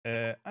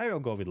I will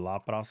go with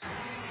Lapras.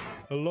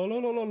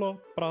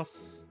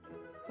 Lapras.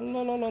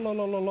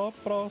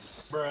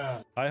 Lapras.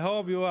 Bruh. I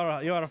hope you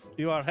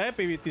are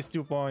happy with these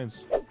 2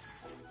 points.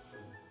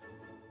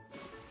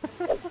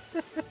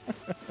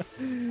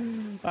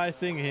 I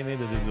think he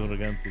needed it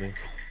urgently.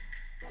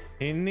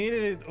 He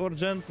needed it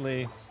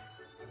urgently.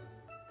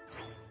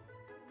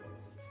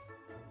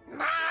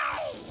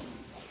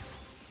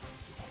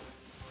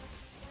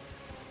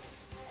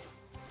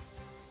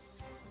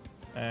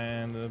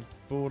 And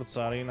poor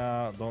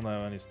Tsarina don't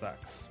have any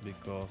stacks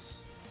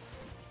because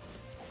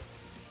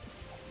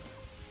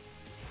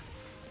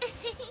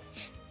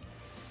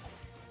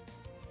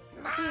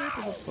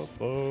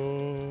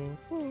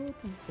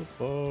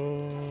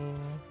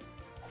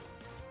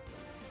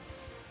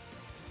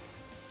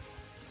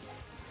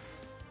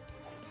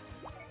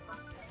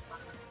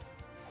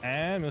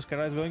and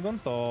Muscara is going on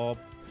top.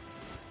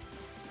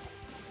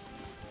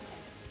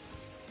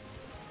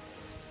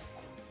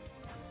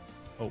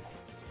 Oh.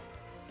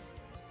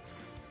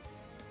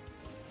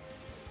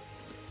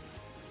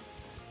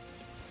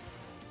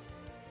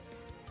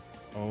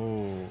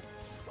 Oh.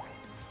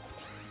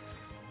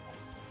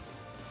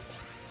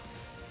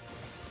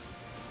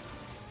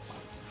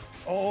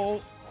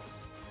 Oh.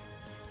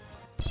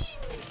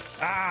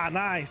 Ah,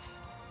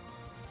 nice.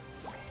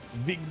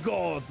 We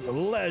got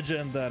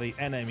legendary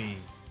enemy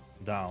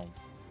down.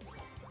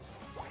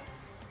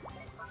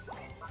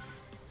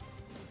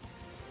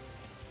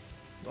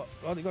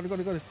 Got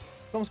it.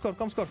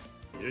 Come score.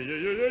 Yeah.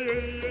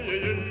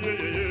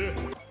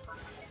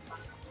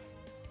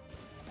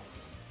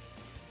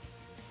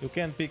 You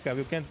can't pick up.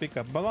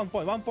 But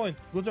 1 point.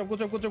 Good job.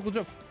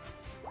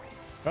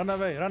 Run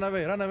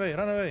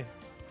away.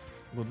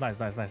 Good,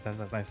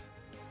 nice.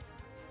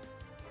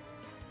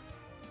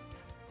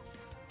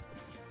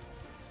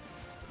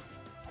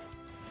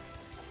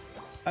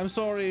 I'm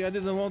sorry, I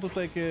didn't want to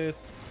take it.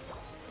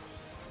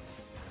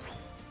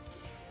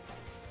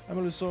 I'm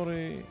really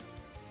sorry.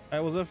 I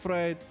was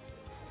afraid.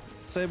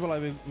 Sable, I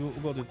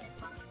got it.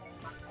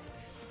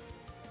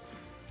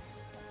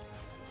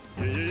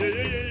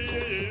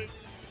 Yeah.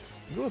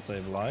 Good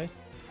Sableye.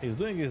 He's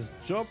doing his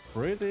job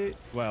pretty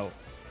well.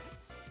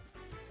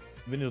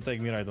 We need to take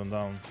Miraidon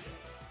down.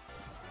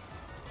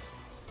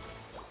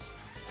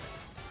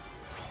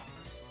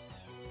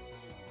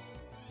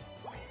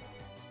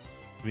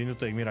 We need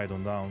to take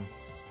Miraidon down.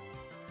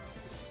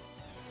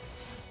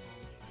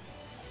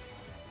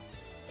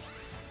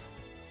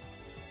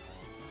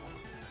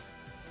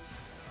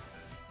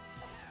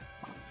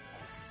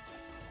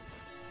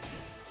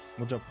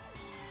 Good job.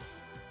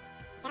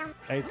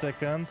 8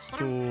 seconds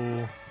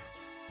to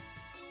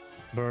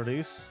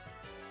birdies.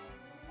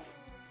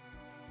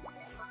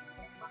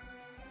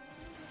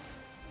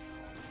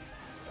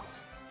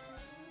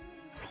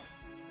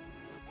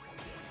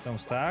 Come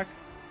stack.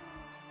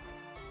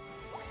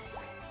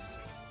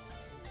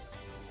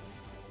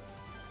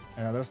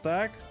 Another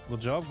stack.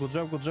 Good job.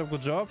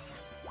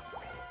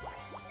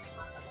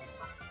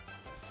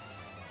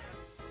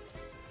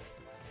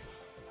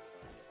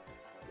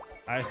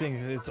 I think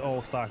it's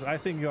all stacked. I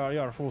think you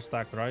are full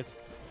stacked, right?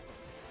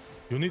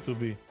 You need to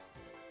be.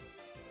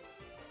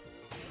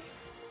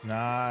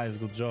 Nice,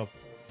 good job.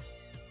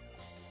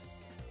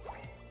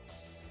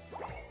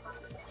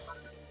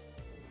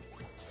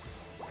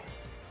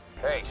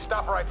 Hey,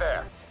 stop right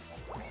there.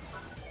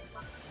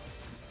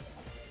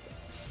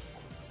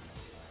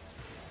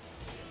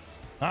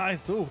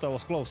 Nice. Ooh, that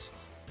was close.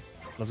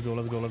 Let's go.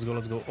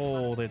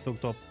 Oh, they took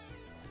top.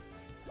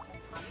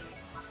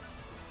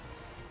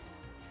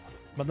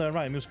 But never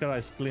mind, Muscara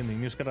is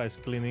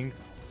cleaning.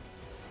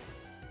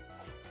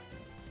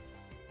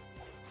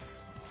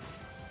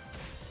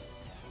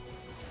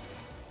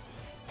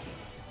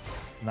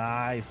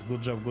 Nice,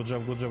 good job.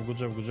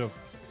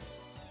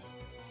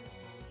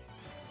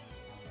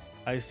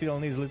 I still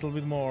need a little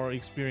bit more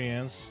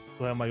experience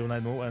to have my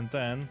Unite move and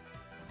 10.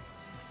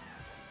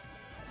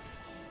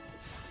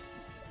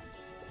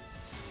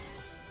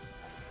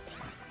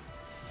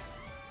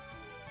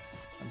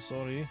 I'm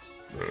sorry.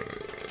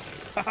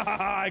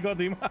 I got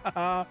him.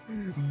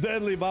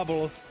 Deadly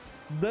bubbles.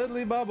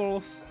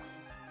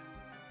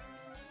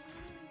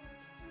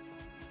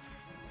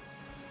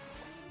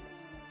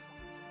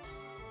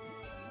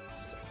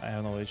 I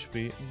have no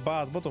HP,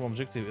 but bottom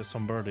objective is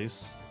some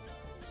birdies,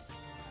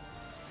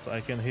 so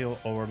I can heal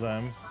over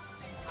them.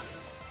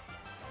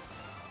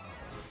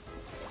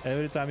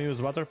 Every time you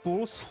use water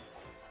pools,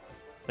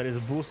 there is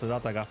a boosted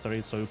attack after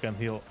it, so you can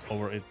heal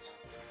over it.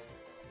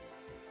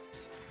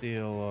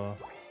 Still,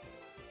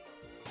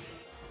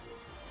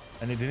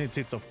 and it needs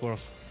hits, of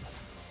course.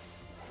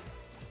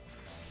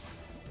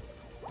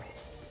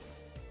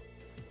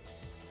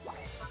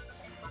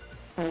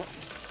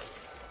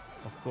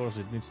 Of course,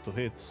 it needs to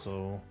hit,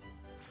 so.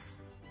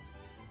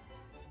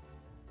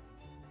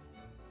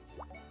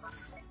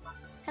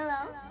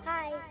 Hello.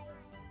 Hi.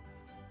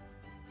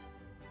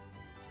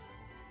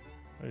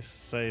 There's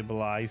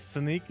Sableye,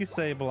 sneaky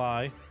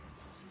Sableye.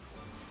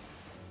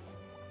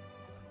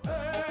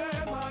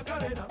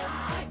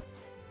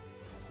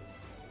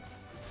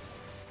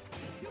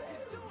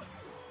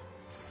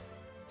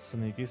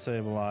 Sneaky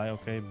Sableye.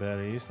 Okay,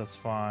 berries. That's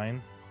fine.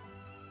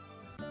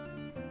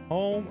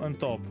 Home and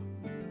top.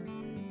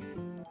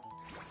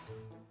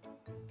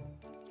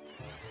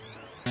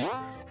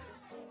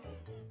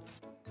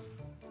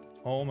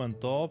 Home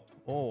and top.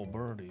 Oh,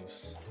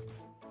 birdies.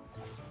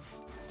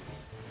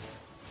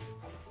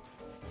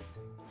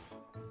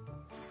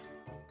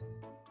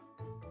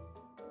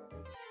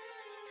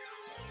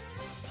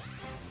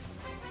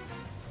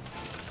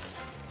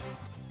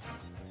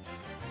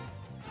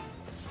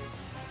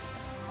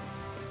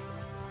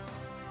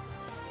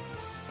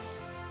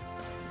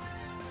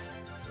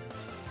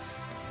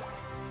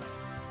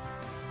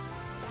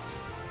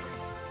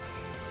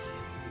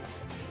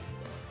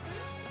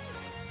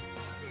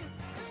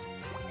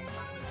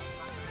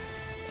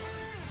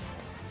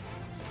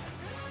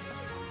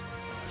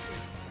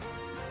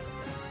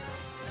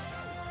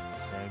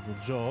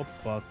 Good job,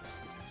 but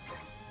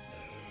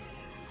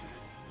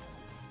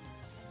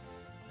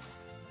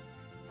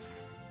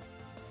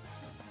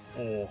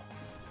oh,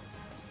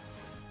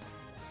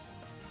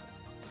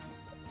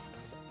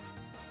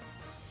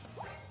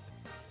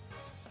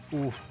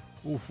 oof,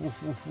 oof, oof,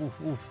 oof,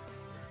 oof, oof.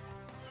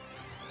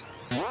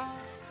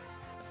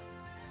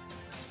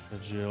 The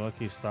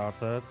G-Lucky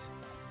started.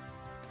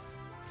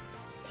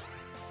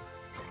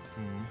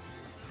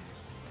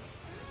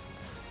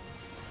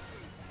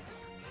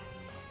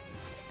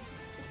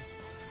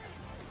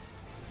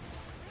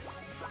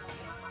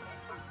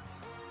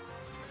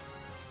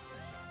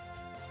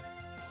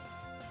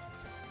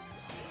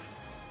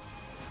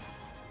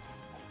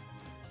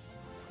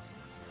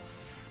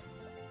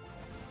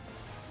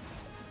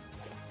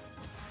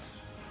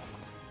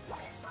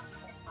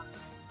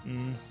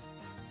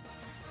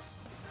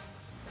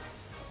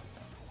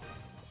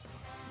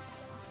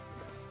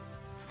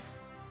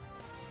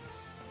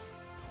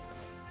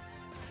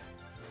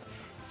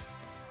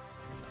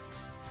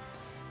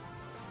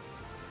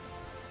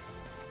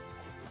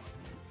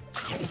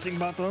 Bouncing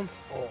buttons.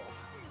 Oh.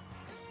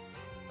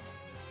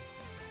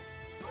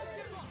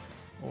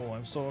 Oh,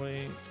 I'm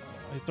sorry.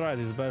 He tried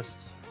his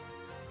best.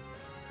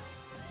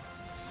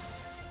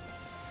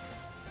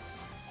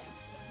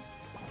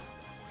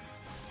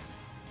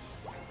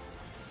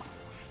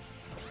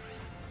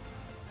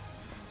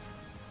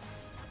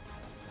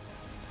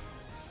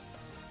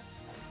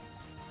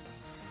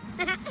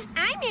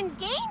 I'm in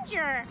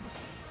danger.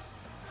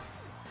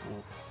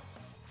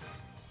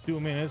 2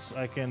 minutes.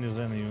 I can't use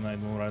any Unite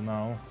move right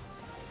now.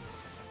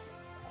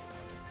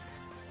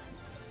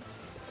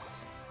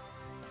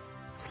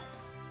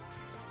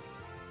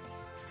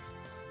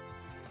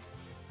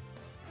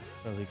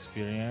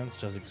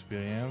 Just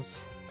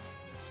experience.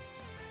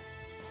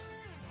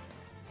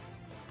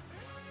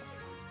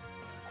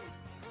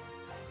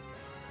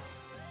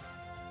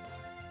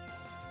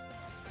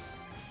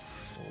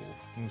 Oh,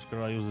 I'm just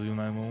gonna use the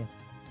Unite move.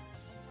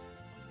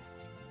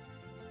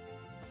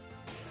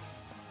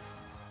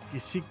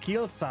 She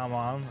killed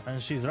someone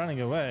and she's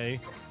running away.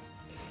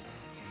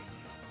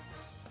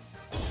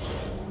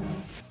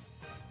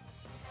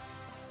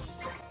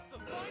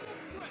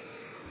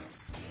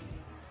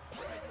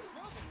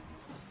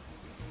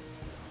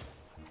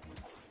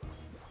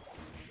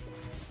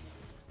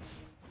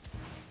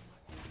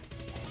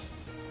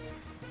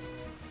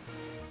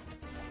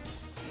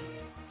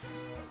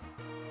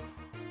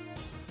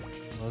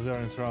 We are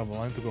in trouble.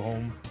 I need to go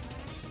home.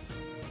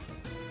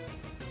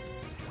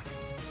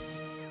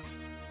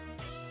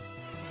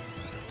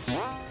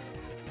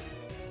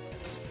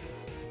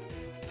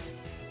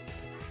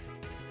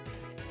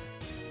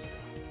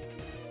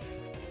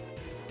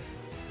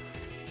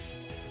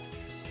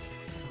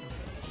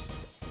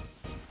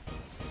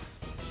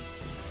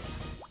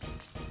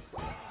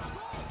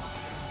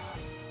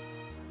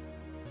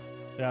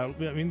 Yeah,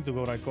 we need to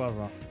go right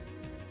corner.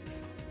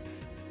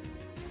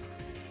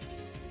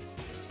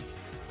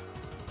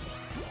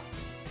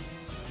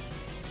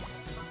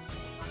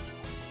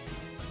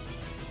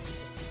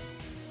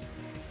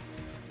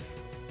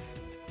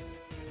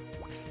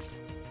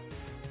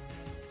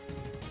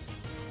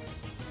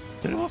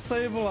 It was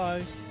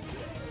Sableye.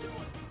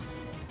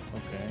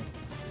 Okay.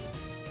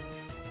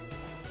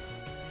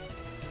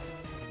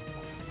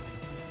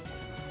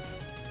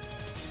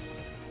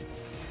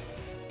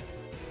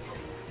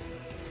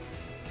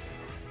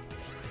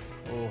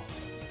 Oh.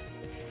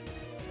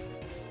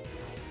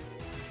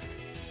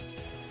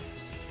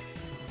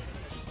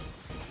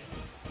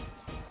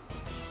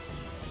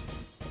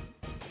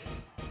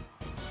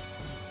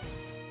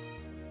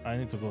 I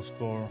need to go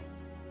score.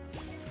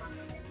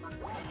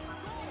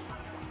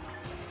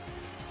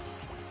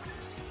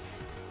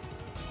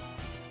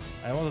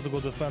 I wanted to go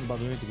defend, but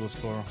we need to go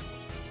score.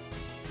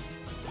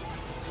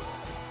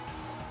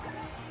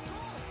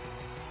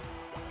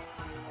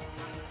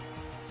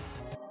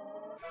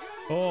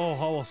 Oh,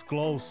 that was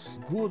close.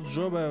 Good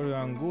job,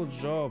 everyone. Good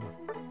job.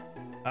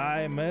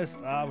 I messed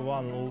up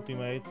one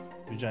ultimate,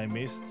 which I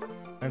missed.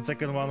 And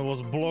second one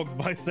was blocked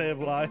by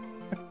Sableye.